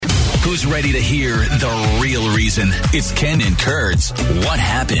Who's ready to hear the real reason? It's Ken and Kurt's What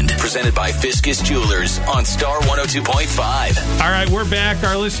Happened? Presented by Fiscus Jewelers on Star 102.5. All right, we're back.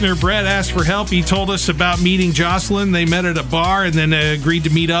 Our listener, Brett, asked for help. He told us about meeting Jocelyn. They met at a bar and then agreed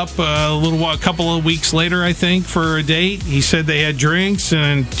to meet up a couple of weeks later, I think, for a date. He said they had drinks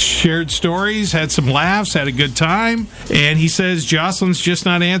and shared stories, had some laughs, had a good time. And he says Jocelyn's just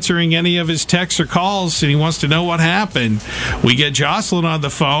not answering any of his texts or calls, and he wants to know what happened. We get Jocelyn on the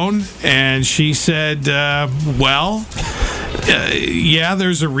phone, and she said, yeah,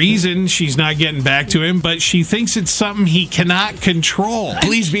 there's a reason she's not getting back to him, but she thinks it's something he cannot control.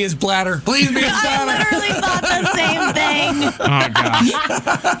 Please be his bladder. Please be his bladder. I literally thought the same thing. Oh, gosh.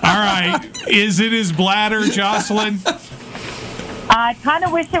 All right. Is it his bladder, Jocelyn? I kind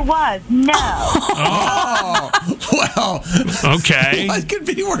of wish it was. No. Oh, well. Okay. What could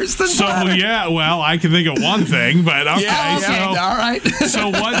be worse than So, bladder? yeah, well, I can think of one thing, but okay. Yeah, all right. So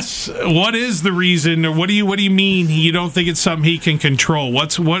what is the reason, or what do you mean you don't think it's something he can control?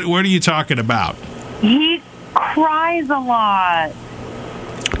 What are you talking about? He cries a lot.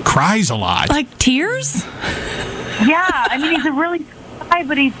 Cries a lot. Like tears? Yeah, I mean, he's a really guy,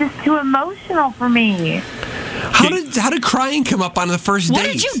 but he's just too emotional for me. How did crying come up on the first date? What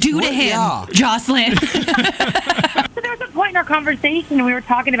did you do to him, Yeah. Jocelyn? So there was a point in our conversation, and we were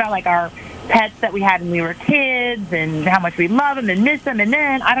talking about, like, our pets that we had when we were kids and how much we love them and miss them. And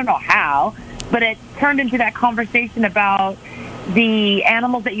then, I don't know how, but it turned into that conversation about the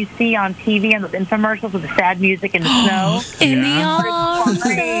animals that you see on TV and those infomercials with the sad music and the snow. In Yeah. the arms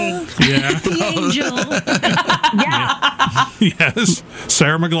of Yeah. the angel. Yeah. Yes.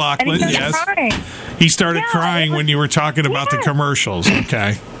 Sarah And he McLachlan, started yes. crying He started Yeah, crying it was- when you were talking about the Yeah. commercials.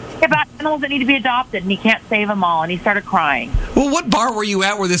 Okay. about animals that need to be adopted, and he can't save them all, and he started crying. Well, what bar were you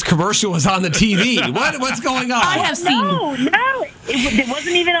at where this commercial was on the TV? What's going on? I have seen. No. It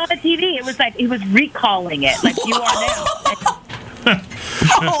wasn't even on the TV. It was like he was recalling it, like you are now.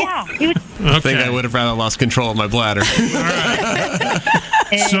 Yeah, he was. I think I would have rather lost control of my bladder.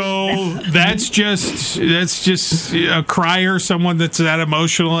 So that's just a crier, someone that's that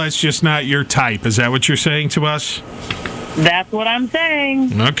emotional. That's just not your type. Is that what you're saying to us? That's what I'm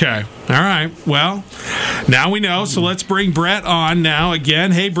saying. Okay. All right. Well, now we know. So let's bring Brett on now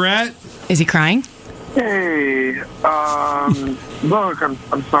again. Hey, Brett. Is he crying? Hey, look,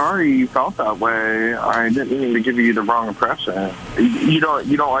 I'm sorry you felt that way. I didn't mean to give you the wrong impression. You don't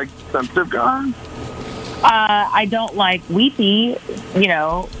like sensitive guys? I don't like weepy,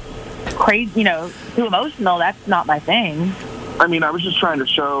 crazy, too emotional. That's not my thing. I mean, I was just trying to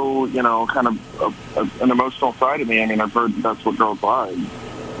show, kind of an emotional side of me. I mean, I've heard that's what girls like.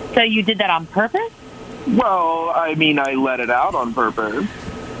 So you did that on purpose? Well, I mean, I let it out on purpose.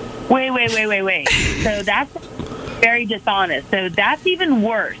 Wait. So that's very dishonest. So that's even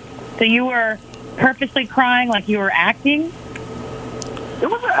worse. So you were purposely crying like you were acting? It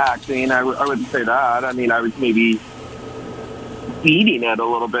wasn't acting. I wouldn't say that. I mean, I was maybe feeding it a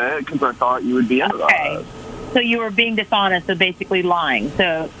little bit because I thought you would be into that. So you were being dishonest, so basically lying.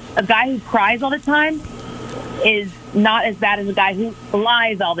 So a guy who cries all the time is not as bad as a guy who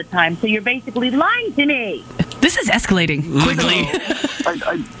lies all the time. So you're basically lying to me. This is escalating quickly.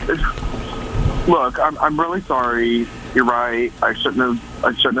 Look, I'm really sorry. You're right. I shouldn't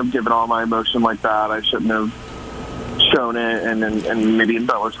have given all my emotion like that. I shouldn't have shown it and maybe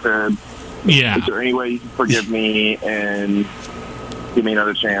embellished it. Yeah. Is there any way you can forgive me and give me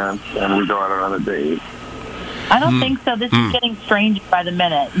another chance and we go out on another date? I don't think so. This is getting strange by the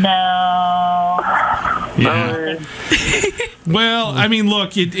minute. No. Yeah. Well, I mean,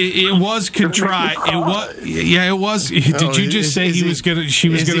 look, it was contrived. It was. Did you just say she was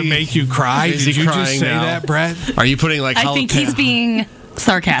gonna make you cry? Did you just say that, Brett? Are you putting like I think he's being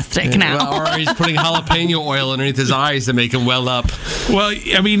sarcastic now. Well, or he's putting jalapeno oil underneath his eyes to make him well up. Well,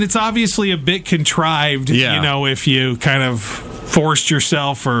 I mean, it's obviously a bit contrived, if you kind of forced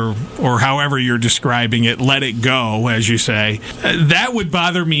yourself or however you're describing it, let it go, as you say. That would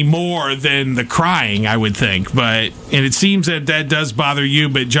bother me more than the crying, I would think. And it seems that does bother you.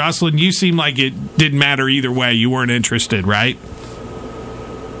 But Jocelyn, you seem like it didn't matter either way. You weren't interested, right?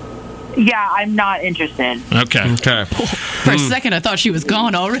 Yeah, I'm not interested. Okay. For a second, I thought she was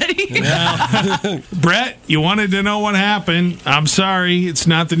gone already. Brett, you wanted to know what happened. I'm sorry. It's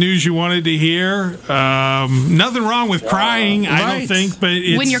not the news you wanted to hear. Nothing wrong with crying, I don't think. But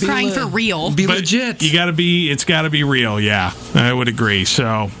it's, when you're crying for real. Be legit. It's got to be real, yeah. I would agree. So,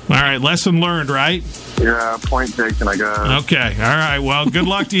 all right, lesson learned, right? Yeah, point taken, I guess. Okay. All right. Well, good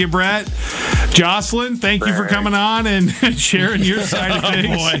luck to you, Brett. Jocelyn, thank you for coming on and sharing your side of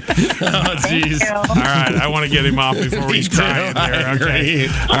things. Oh, jeez. you. All right. I want to get him off before he's crying there. Okay.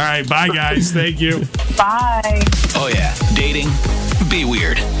 All right. Bye, guys. Thank you. Bye. Oh, yeah. Dating? Be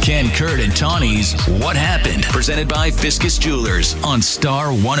weird. Ken, Kurt, and Tawny's What Happened? Presented by Fiscus Jewelers on Star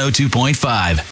 102.5.